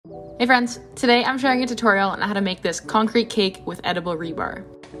Hey friends, today I'm sharing a tutorial on how to make this concrete cake with edible rebar.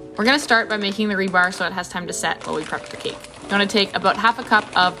 We're going to start by making the rebar so it has time to set while we prep the cake. You want to take about half a cup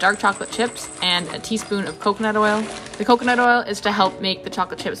of dark chocolate chips and a teaspoon of coconut oil. The coconut oil is to help make the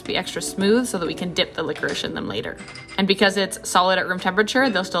chocolate chips be extra smooth so that we can dip the licorice in them later. And because it's solid at room temperature,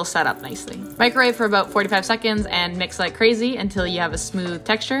 they'll still set up nicely. Microwave for about 45 seconds and mix like crazy until you have a smooth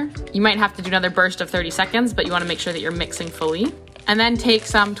texture. You might have to do another burst of 30 seconds, but you want to make sure that you're mixing fully. And then take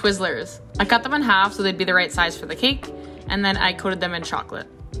some Twizzlers. I cut them in half so they'd be the right size for the cake, and then I coated them in chocolate.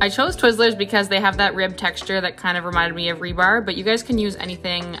 I chose Twizzlers because they have that rib texture that kind of reminded me of rebar, but you guys can use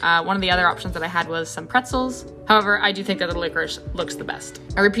anything. One of the other options that I had was some pretzels. However, I do think that the licorice looks the best.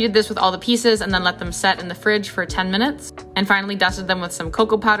 I repeated this with all the pieces and then let them set in the fridge for 10 minutes, and finally dusted them with some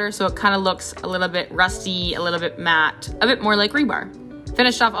cocoa powder so it kind of looks a little bit rusty, a little bit matte, a bit more like rebar.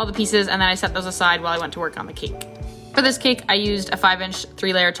 Finished off all the pieces and then I set those aside while I went to work on the cake. For this cake, I used a 5-inch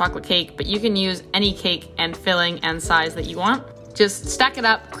 3-layer chocolate cake, but you can use any cake and filling and size that you want. Just stack it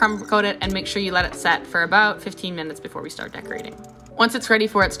up, crumb coat it, and make sure you let it set for about 15 minutes before we start decorating. Once it's ready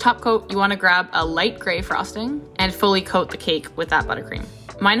for its top coat, you want to grab a light gray frosting and fully coat the cake with that buttercream.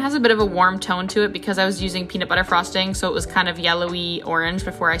 Mine has a bit of a warm tone to it because I was using peanut butter frosting, so it was kind of yellowy orange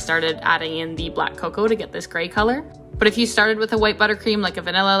before I started adding in the black cocoa to get this gray color. But if you started with a white buttercream, like a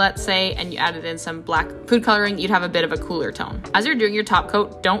vanilla, let's say, and you added in some black food coloring, you'd have a bit of a cooler tone. As you're doing your top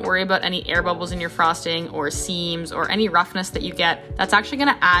coat, don't worry about any air bubbles in your frosting or seams or any roughness that you get. That's actually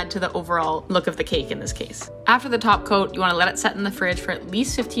gonna add to the overall look of the cake in this case. After the top coat, you wanna let it set in the fridge for at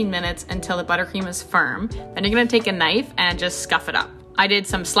least 15 minutes until the buttercream is firm. Then you're gonna take a knife and just scuff it up. I did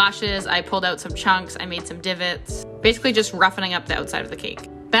some slashes, I pulled out some chunks, I made some divots, basically just roughening up the outside of the cake.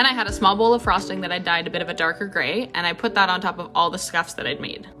 Then I had a small bowl of frosting that I dyed a bit of a darker gray, and I put that on top of all the scuffs that I'd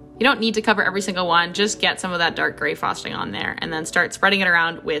made. You don't need to cover every single one, just get some of that dark gray frosting on there, and then start spreading it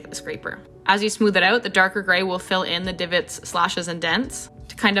around with a scraper. As you smooth it out, the darker gray will fill in the divots, slashes, and dents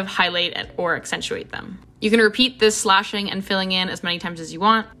to kind of highlight or accentuate them. You can repeat this slashing and filling in as many times as you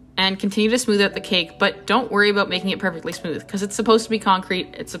want, and continue to smooth out the cake, but don't worry about making it perfectly smooth because it's supposed to be concrete,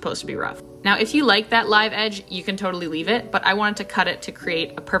 it's supposed to be rough. Now, if you like that live edge, you can totally leave it, but I wanted to cut it to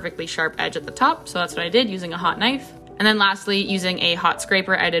create a perfectly sharp edge at the top, so that's what I did using a hot knife. And then lastly, using a hot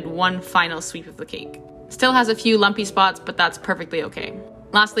scraper, I did one final sweep of the cake. Still has a few lumpy spots, but that's perfectly okay.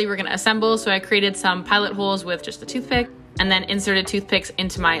 Lastly, we're gonna assemble, so I created some pilot holes with just a toothpick, and then inserted toothpicks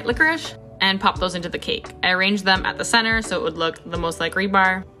into my licorice, and pop those into the cake. I arranged them at the center so it would look the most like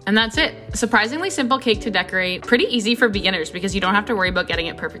rebar. And that's it. Surprisingly simple cake to decorate. Pretty easy for beginners because you don't have to worry about getting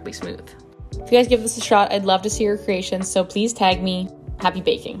it perfectly smooth. If you guys give this a shot, I'd love to see your creations, so please tag me. Happy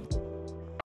baking.